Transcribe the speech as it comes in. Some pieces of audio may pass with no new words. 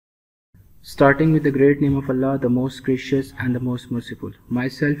Starting with the great name of Allah, the most gracious and the most merciful.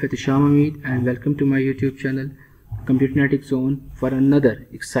 Myself, Etisham Hamid, and welcome to my YouTube channel, Computernetic Zone, for another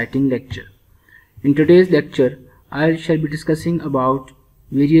exciting lecture. In today's lecture, I shall be discussing about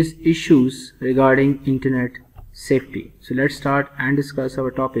various issues regarding internet safety. So let's start and discuss our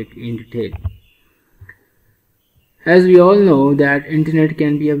topic in detail. As we all know that internet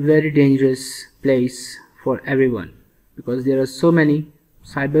can be a very dangerous place for everyone, because there are so many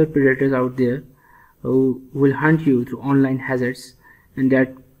cyber predators out there who will hunt you through online hazards, and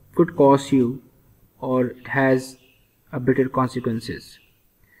that could cause you, or it has a bitter consequences.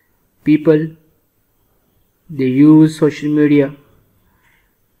 People, they use social media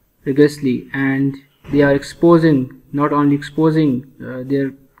rigorously, and they are not only exposing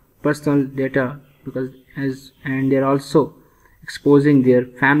their personal data, and they're also exposing their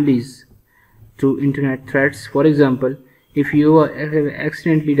families to internet threats. For example, if you have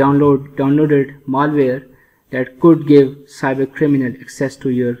accidentally downloaded malware that could give cybercriminal access to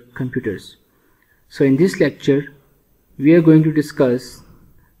your computers. So in this lecture, we are going to discuss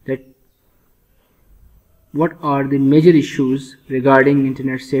that what are the major issues regarding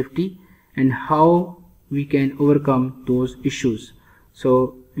internet safety and how we can overcome those issues.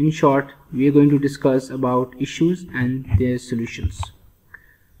 So in short, we are going to discuss about issues and their solutions.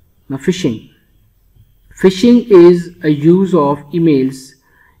 Now, phishing. Phishing is a use of emails,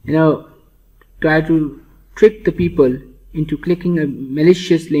 try to trick the people into clicking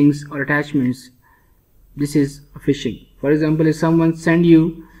malicious links or attachments. This is phishing. For example, if someone send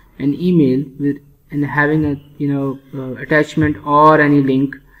you an email and having a attachment or any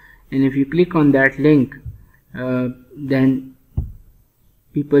link, and if you click on that link, then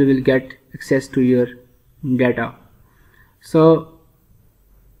people will get access to your data. So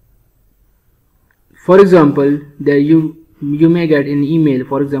for example, there you may get an email,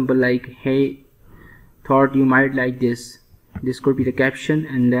 for example, like, hey, thought you might like this could be the caption,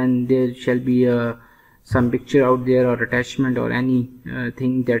 and then there shall be some picture out there or attachment or any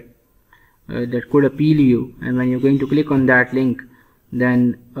thing that could appeal you, and when you're going to click on that link,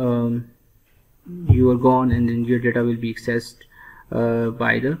 then you are gone, and then your data will be accessed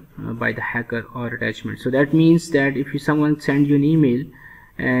by the hacker or attachment. So that means that if someone sends you an email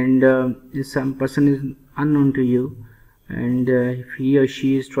and some person is unknown to you, and if he or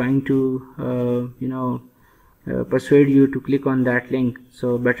she is trying to persuade you to click on that link,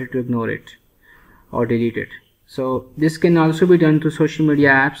 so better to ignore it or delete it. So this can also be done through social media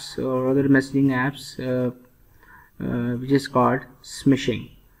apps or other messaging apps, which is called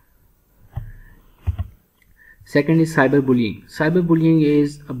smishing. Second is cyberbullying.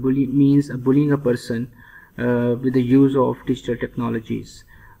 Cyberbullying means bullying a person with the use of digital technologies.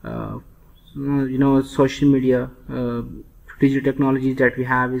 Social media, digital technologies that we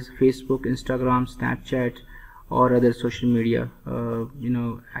have is Facebook, Instagram, Snapchat, or other social media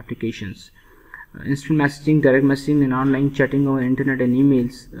applications. Instant messaging, direct messaging, and online chatting over internet and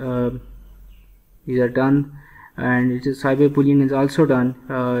emails, these are done. And cyberbullying is also done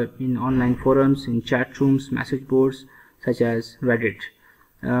in online forums, in chat rooms, message boards such as Reddit.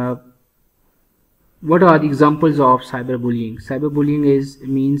 What are the examples of cyberbullying? Cyberbullying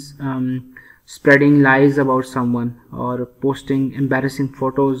means spreading lies about someone, or posting embarrassing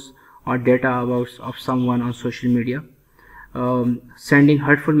photos or data of someone on social media, sending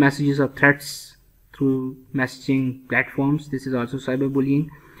hurtful messages or threats through messaging platforms. This is also cyberbullying.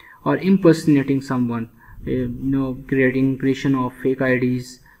 Or impersonating someone, creation of fake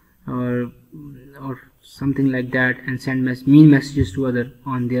IDs or something like that, and send mean messages to others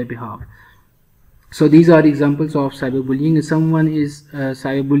on their behalf. So these are the examples of cyberbullying. If someone is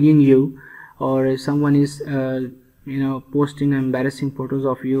cyberbullying you, or if someone is posting embarrassing photos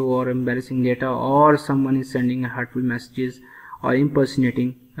of you or embarrassing data, or someone is sending hurtful messages or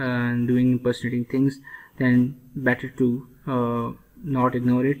impersonating and doing impersonating things, then better to not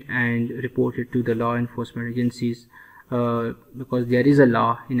ignore it and report it to the law enforcement agencies, because there is a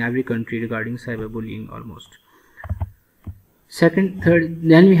law in every country regarding cyberbullying almost.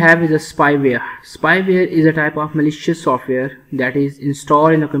 Then we have is a spyware. Spyware is a type of malicious software that is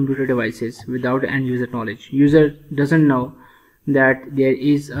installed in a computer devices without end user knowledge. User doesn't know that there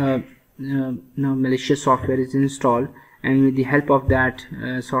is a malicious software is installed, and with the help of that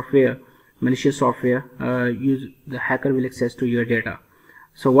malicious software, the hacker will access to your data.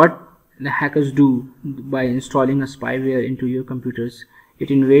 So what the hackers do by installing a spyware into your computers,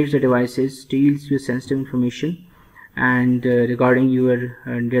 it invades the devices, steals your sensitive information and regarding your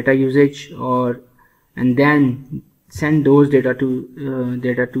data usage, and then send those data to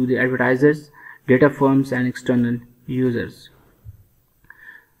the advertisers, data firms, and external users.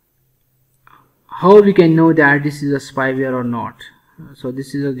 how we can know that this is a spyware or not? So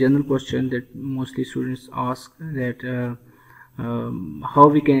this is a general question that mostly students ask, that how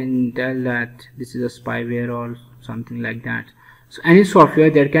we can tell that this is a spyware or something like that. So any software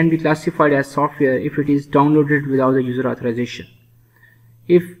that can be classified as software if it is downloaded without the user authorization.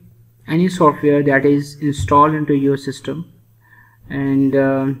 If any software that is installed into your system and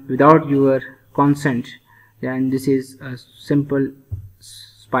without your consent, then this is a simple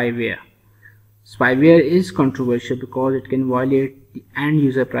spyware. Spyware is controversial because it can violate the end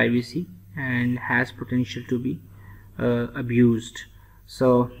user privacy and has potential to be abused.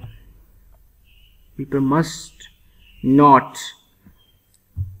 So people must not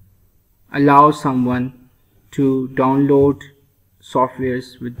allow someone to download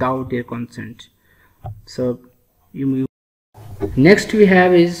softwares without their consent. So next we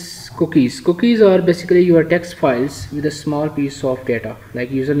have is cookies. Cookies are basically your text files with a small piece of data like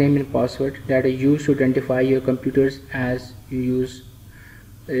username and password that are used to identify your computers as you use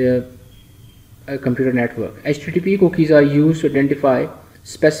a computer network. HTTP cookies are used to identify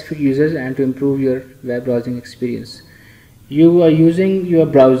specific users and to improve your web browsing experience. You are using your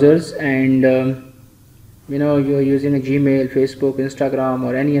browsers and you are using a Gmail, Facebook, Instagram,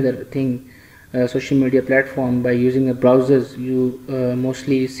 or any other thing, social media platform. By using the browsers, you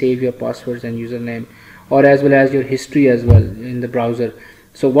mostly save your passwords and username, or as well as your history as well in the browser.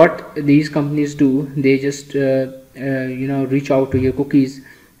 So what these companies do, they just reach out to your cookies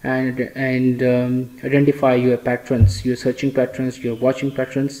and identify your patrons, your searching patrons, your watching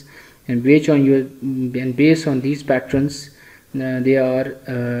patrons, and based on these patrons, they are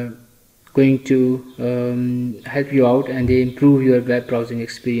going to help you out, and they improve your web browsing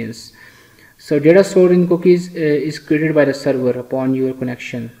experience. So data stored in cookies is created by the server upon your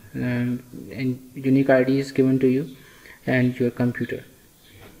connection, and unique ID is given to you and your computer.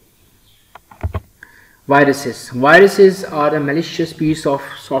 Viruses are a malicious piece of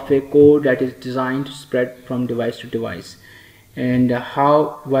software code that is designed to spread from device to device. And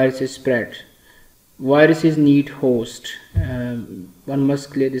how viruses spread? Viruses need host. One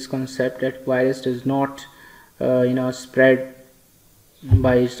must clear this concept that virus does not spread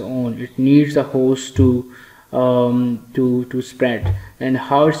by its own. It needs a host to spread. And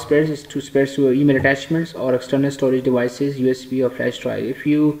how it spreads is to spread through email attachments or external storage devices, USB or flash drive. If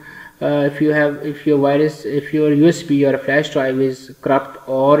your USB or a flash drive is corrupt,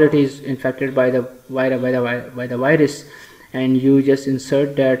 or it is infected by the virus, and you just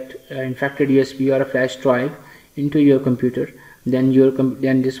insert that infected USB or a flash drive into your computer, then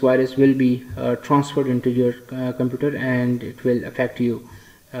this virus will be transferred into your computer, and it will affect you.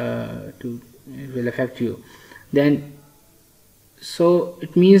 Then, so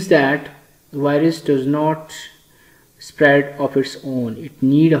it means that virus does not spread of its own. It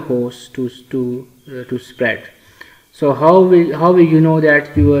need a host to spread. So how will you know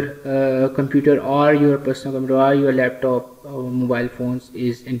that your computer or your personal computer or your laptop or mobile phones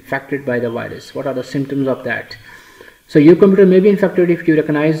is infected by the virus? What are the symptoms of that? So your computer may be infected if you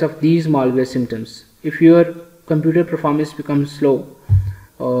recognize of these malware symptoms. If your computer performance becomes slow,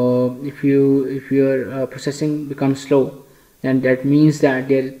 or if your processing becomes slow, then that means that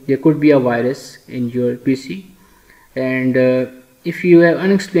there could be a virus in your PC. And if you have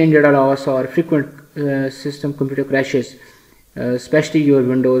unexplained data loss or frequent system computer crashes, especially your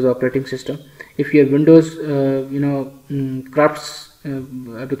Windows operating system, if your Windows corrupts,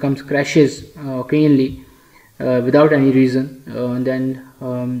 becomes crashes occasionally without any reason, then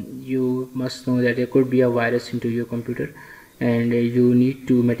you must know that there could be a virus into your computer, and you need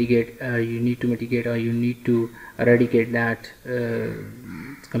to mitigate or you need to eradicate that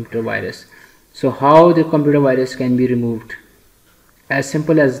computer virus. So how the computer virus can be removed? As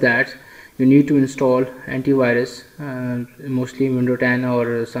simple as that. You need to install antivirus, mostly Windows 10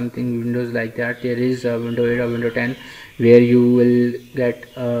 or something Windows like that. There is a Windows 8 or Windows 10 where you will get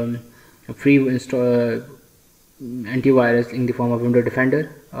a free install antivirus in the form of Windows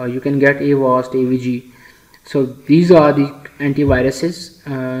Defender, or you can get Avast, AVG. So these are the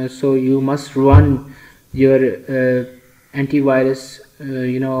antiviruses. So you must run your antivirus,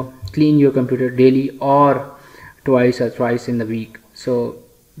 clean your computer daily or twice in the week. So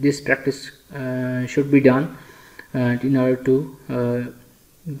this practice should be done in order to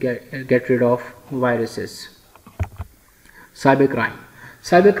get rid of viruses.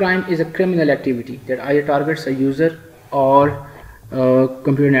 Cybercrime is a criminal activity that either targets a user or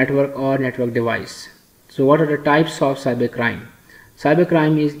computer network or network device. So what are the types of cybercrime?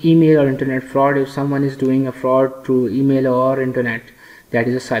 Cybercrime is email or internet fraud. If someone is doing a fraud through email or internet, that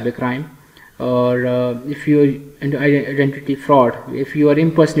is a cybercrime. Or if you identity fraud, if you are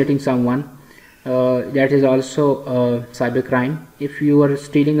impersonating someone that is also cybercrime. If you are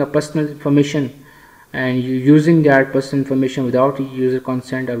stealing a personal information and you using that personal information without the user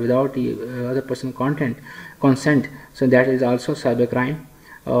consent or without the other person consent, so that is also cybercrime.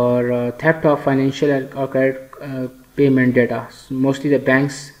 Or theft of financial or credit payment data. Mostly the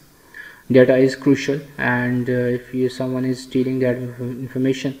bank's data is crucial, and if someone is stealing that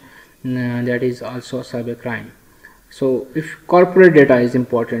information, that is also cybercrime. So if corporate data is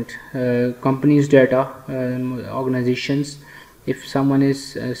important, companies data, organizations, if someone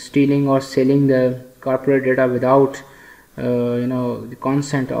is stealing or selling the corporate data without the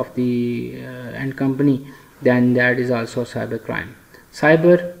consent of the end company, then that is also cybercrime.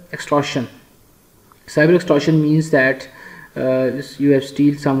 Cyber extortion. Cyber extortion means that you have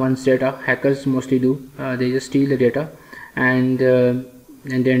steal someone's data. Hackers mostly do. They just steal the data and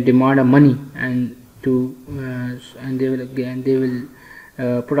then demand money, and they will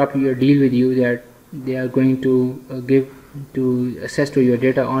put up your deal with you that they are going to give to access to your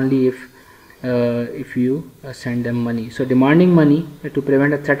data only if you send them money. So demanding money to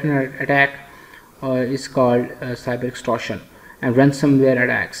prevent a threatened attack is called cyber extortion. And ransomware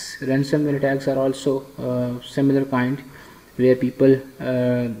attacks are also similar kind, where people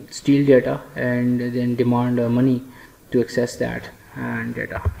steal data and then demand money to access that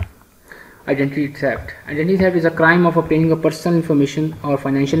data. Identity theft is a crime of obtaining a personal information or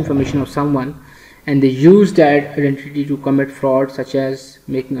financial information of someone, and they use that identity to commit fraud, such as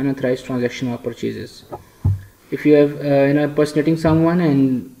making unauthorized transactions or purchases. If you have impersonating someone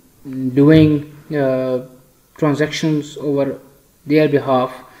and doing transactions over their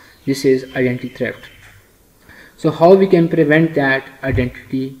behalf, this is identity theft. So how we can prevent that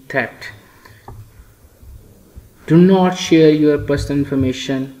identity theft? Do not share your personal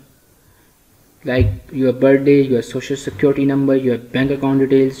information like your birthday, your social security number, your bank account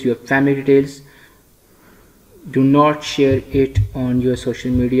details, your family details. Do not share it on your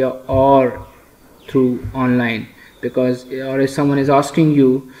social media or through online, because or if someone is asking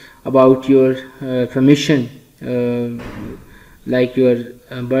you about your information, like your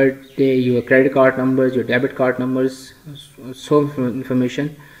birthday, your credit card numbers, your debit card numbers, so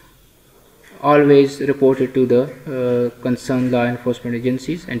information, always report it to the concerned law enforcement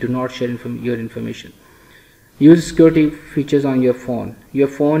agencies and do not share your information. Use security features on your phone. Your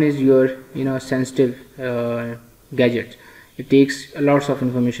phone is your sensitive gadget. It takes lots of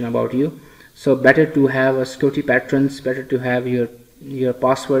information about you, so better to have a security patterns, better to have your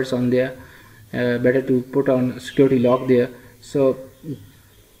passwords on there, better to put on security lock there. So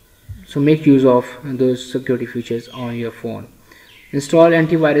make use of those security features on your phone. Install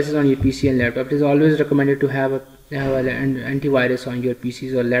antiviruses on your PC and laptop. It is always recommended to have an antivirus on your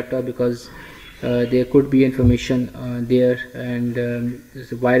PCs or laptop, because there could be information there, and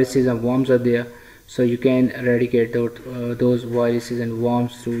viruses and worms are there, so you can eradicate those viruses and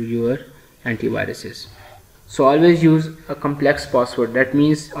worms through your antiviruses. So always use a complex password. That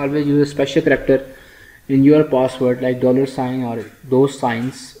means always use a special character in your password, like $sign or those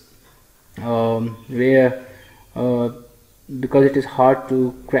signs, where because it is hard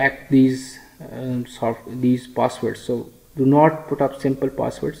to crack these passwords. So do not put up simple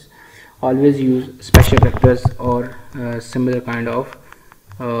passwords. Always use special characters or similar kind of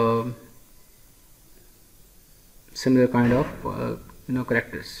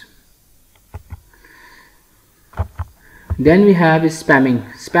characters. Then we have is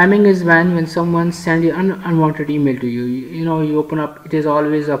spamming. Spamming is when someone sends an unwanted email to you. You open up. It is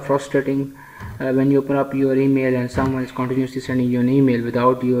always frustrating when you open up your email and someone is continuously sending you an email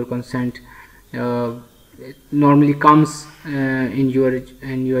without your consent. It normally comes in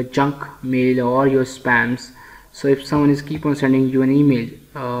your junk mail or your spams. So if someone is keep on sending you an email,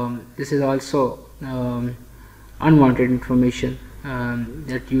 this is also unwanted information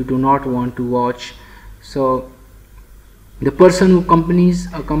that you do not want to watch. So the person who companies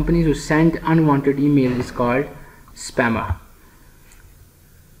who send unwanted email is called spammer.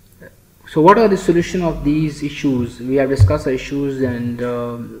 So what are the solution of these issues? We have discussed the issues and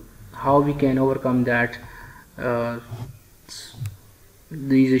how we can overcome that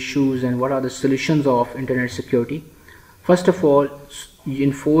these issues, and what are the solutions of internet security. First of all,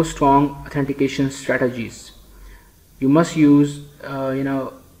 enforce strong authentication strategies. You must use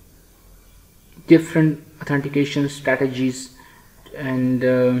different authentication strategies and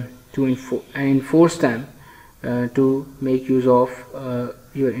to enforce them to make use of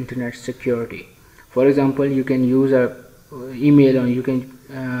your internet security. For example, you can use a email, or you can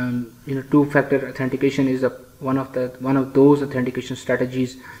two-factor authentication is one of those authentication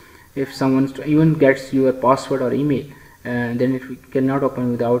strategies. If someone even gets your password or email, and then it cannot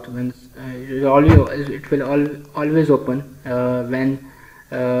open without it will always open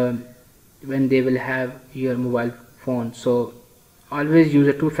when they will have your mobile phone. So always use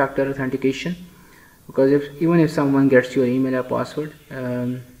a two-factor authentication, because even if someone gets your email or password,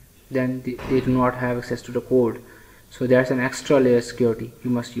 then they do not have access to the code. So that's an extra layer of security you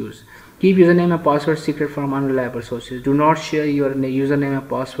must use. Keep username and password secret from unreliable sources. Do not share your username and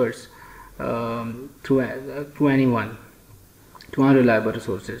passwords to anyone, to unreliable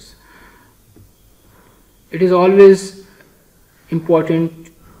sources. It is always important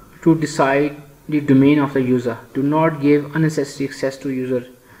to decide the domain of the user. Do not give unnecessary access to user.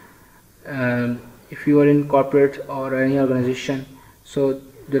 If you are in corporate or any organization, so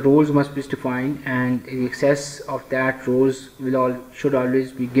the roles must be defined, and the access of that roles should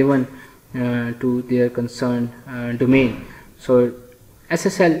always be given to their concerned domain. So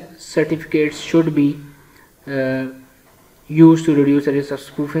SSL certificates should be used to reduce the risk of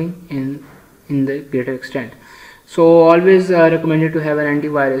spoofing in the greater extent. So always recommended to have an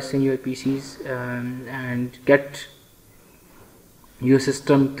antivirus in your PCs, and get your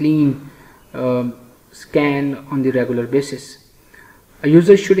system clean, scan on the regular basis. A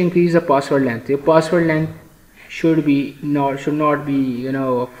user should increase the password length. Your password length should not be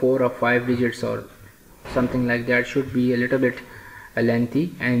 4 or 5 digits or something like that. Should be a little bit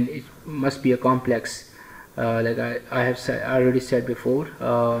lengthy, and it must be a complex. Like I have already said before,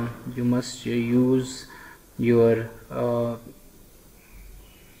 you must use your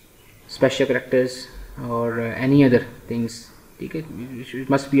special characters or any other things. Okay? It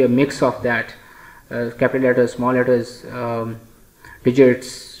must be a mix of that, capital letters, small letters,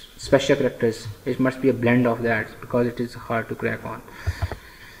 digits, special characters. It must be a blend of that, because it is hard to crack on.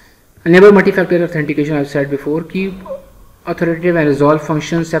 Enable multi-factor authentication. I've said before. Keep authoritative and resolve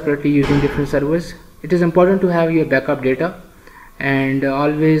functions separately using different servers. It is important to have your backup data, and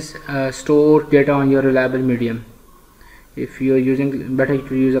always store data on your reliable medium. If you are using, better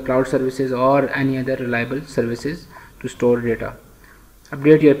to use a cloud services or any other reliable services to store data.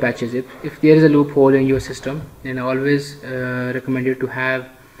 Update your patches. If there is a loophole in your system, then always recommended to have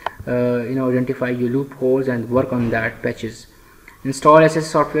identify your loopholes and work on that patches. Install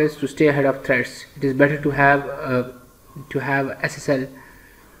SSL softwares to stay ahead of threats. It is better to have SSL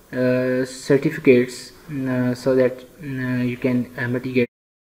certificates, so that you can mitigate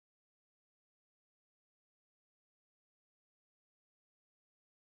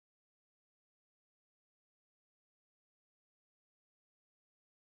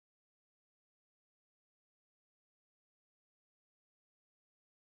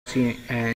and